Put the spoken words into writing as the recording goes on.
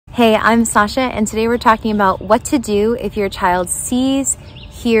Hey, I'm Sasha, and today we're talking about what to do if your child sees,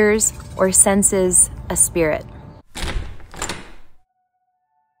 hears, or senses a spirit.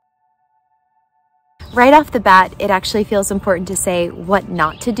 Right off the bat, it actually feels important to say what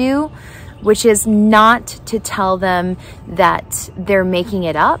not to do, which is not to tell them that they're making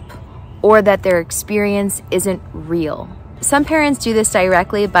it up or that their experience isn't real. Some parents do this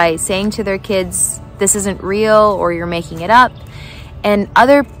directly by saying to their kids, this isn't real or you're making it up. And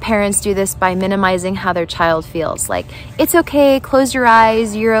other parents do this by minimizing how their child feels. Like, it's okay, close your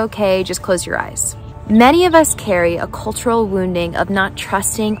eyes, you're okay, just close your eyes. Many of us carry a cultural wounding of not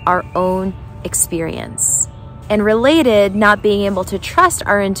trusting our own experience. And related, not being able to trust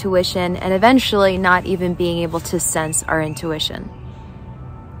our intuition and eventually not even being able to sense our intuition.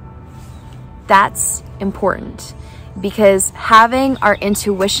 That's important. Because having our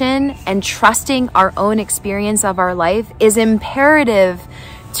intuition and trusting our own experience of our life is imperative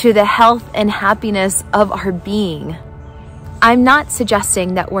to the health and happiness of our being. I'm not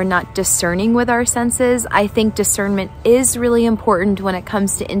suggesting that we're not discerning with our senses. I think discernment is really important when it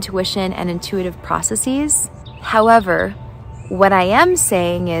comes to intuition and intuitive processes. However, what I am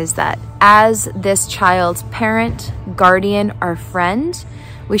saying is that as this child's parent, guardian, or friend,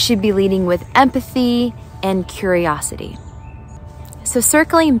 we should be leading with empathy and curiosity. So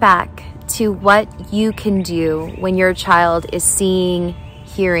circling back to what you can do when your child is seeing,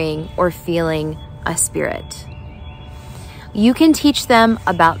 hearing, or feeling a spirit. You can teach them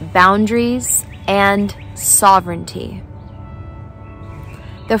about boundaries and sovereignty.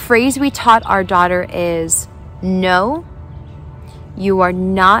 The phrase we taught our daughter is, "No, you are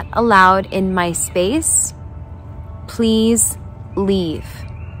not allowed in my space. Please leave."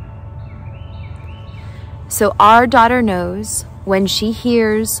 So our daughter knows when she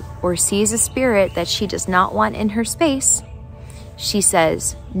hears or sees a spirit that she does not want in her space, she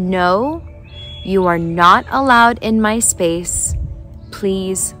says, "No, you are not allowed in my space.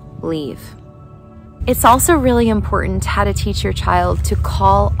 Please leave." It's also really important how to teach your child to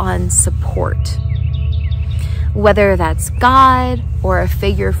call on support. Whether that's God or a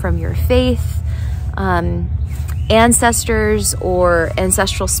figure from your faith, ancestors or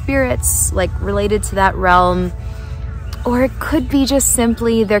ancestral spirits, like related to that realm, or it could be just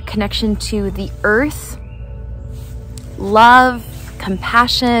simply their connection to the earth, love,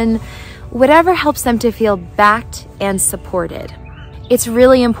 compassion, whatever helps them to feel backed and supported. It's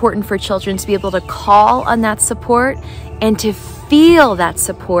really important for children to be able to call on that support and to feel that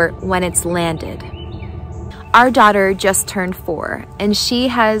support when it's landed. Our daughter just turned 4, and she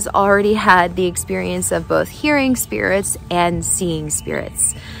has already had the experience of both hearing spirits and seeing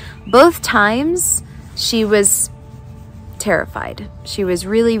spirits. Both times, she was terrified. She was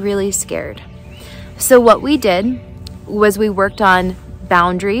really, really scared. So what we did was we worked on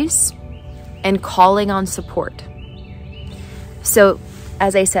boundaries and calling on support. So,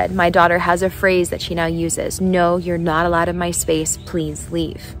 as I said, my daughter has a phrase that she now uses, "No, you're not allowed in my space, please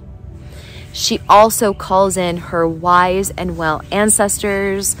leave." She also calls in her wise and well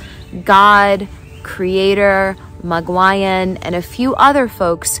ancestors, God, Creator, Magwayan, and a few other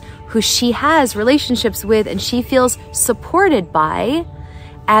folks who she has relationships with and she feels supported by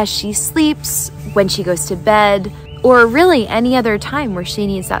as she sleeps, when she goes to bed, or really any other time where she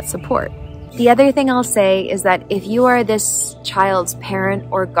needs that support. The other thing I'll say is that if you are this child's parent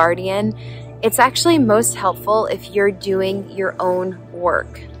or guardian, it's actually most helpful if you're doing your own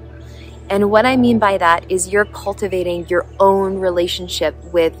work. And what I mean by that is you're cultivating your own relationship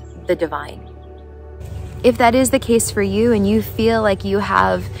with the divine. If that is the case for you and you feel like you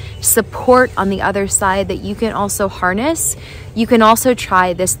have support on the other side that you can also harness, you can also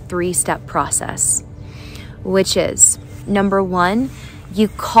try this 3-step process, which is, number 1, you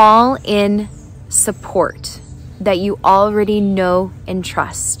call in support that you already know and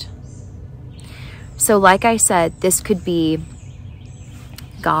trust. So like I said, this could be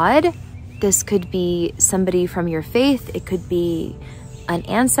God. This could be somebody from your faith. It could be an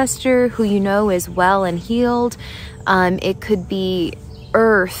ancestor who you know is well and healed. It could be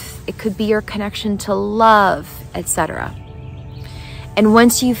earth. It could be your connection to love, etc. And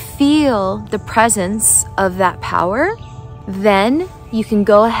once you feel the presence of that power, then you can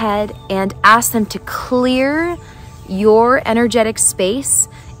go ahead and ask them to clear your energetic space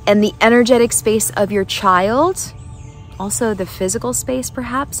and the energetic space of your child. Also the physical space,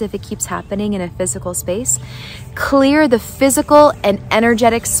 perhaps, if it keeps happening in a physical space. Clear the physical and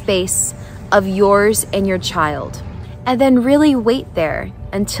energetic space of yours and your child. And then really wait there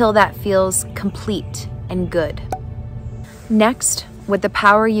until that feels complete and good. Next, with the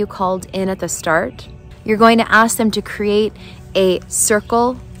power you called in at the start, you're going to ask them to create a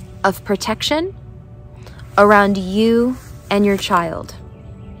circle of protection around you and your child,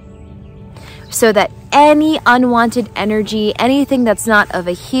 so that any unwanted energy, anything that's not of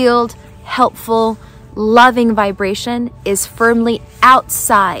a healed, helpful, loving vibration is firmly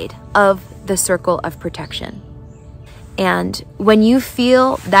outside of the circle of protection. And when you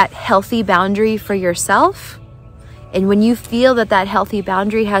feel that healthy boundary for yourself, and when you feel that that healthy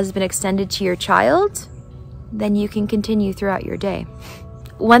boundary has been extended to your child, then you can continue throughout your day.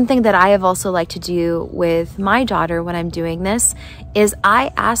 One thing that I have also liked to do with my daughter when I'm doing this is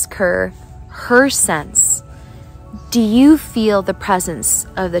I ask her sense. Do you feel the presence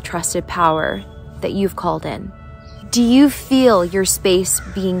of the trusted power that you've called in? Do you feel your space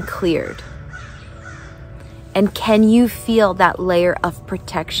being cleared? And can you feel that layer of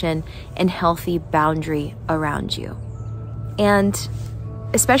protection and healthy boundary around you? And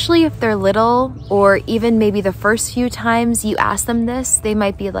especially if they're little, or even maybe the first few times you ask them this, they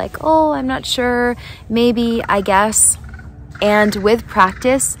might be like, oh, I'm not sure, maybe, I guess. And with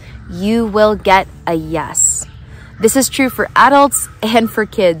practice, you will get a yes. This is true for adults and for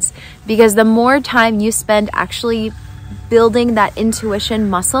kids, because the more time you spend actually building that intuition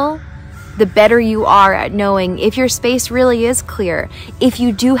muscle, the better you are at knowing if your space really is clear, if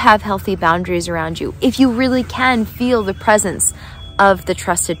you do have healthy boundaries around you, if you really can feel the presence of the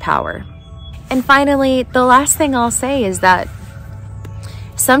trusted power. And finally, the last thing I'll say is that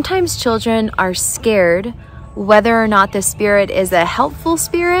sometimes children are scared whether or not the spirit is a helpful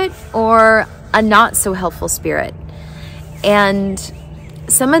spirit or a not so helpful spirit. And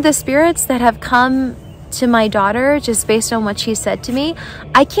some of the spirits that have come to my daughter, just based on what she said to me,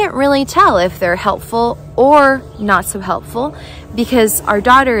 I can't really tell if they're helpful or not so helpful, because our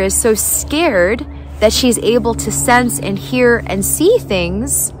daughter is so scared that she's able to sense and hear and see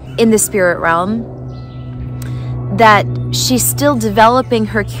things in the spirit realm, that she's still developing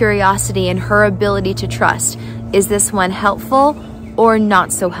her curiosity and her ability to trust. Is this one helpful or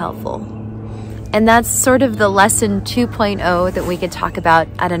not so helpful? And that's sort of the lesson 2.0 that we could talk about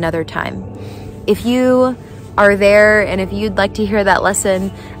at another time. If you are there and if you'd like to hear that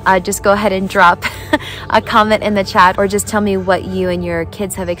lesson, just go ahead and drop a comment in the chat, or just tell me what you and your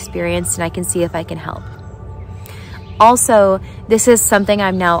kids have experienced and I can see if I can help. Also, this is something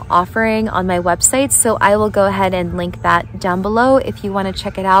I'm now offering on my website, so I will go ahead and link that down below if you want to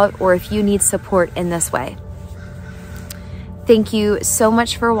check it out, or if you need support in this way. Thank you so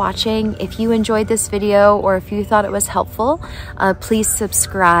much for watching. If you enjoyed this video, or if you thought it was helpful, please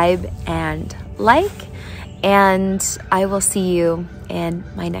subscribe and like, and I will see you in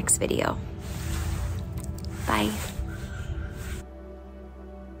my next video. Bye.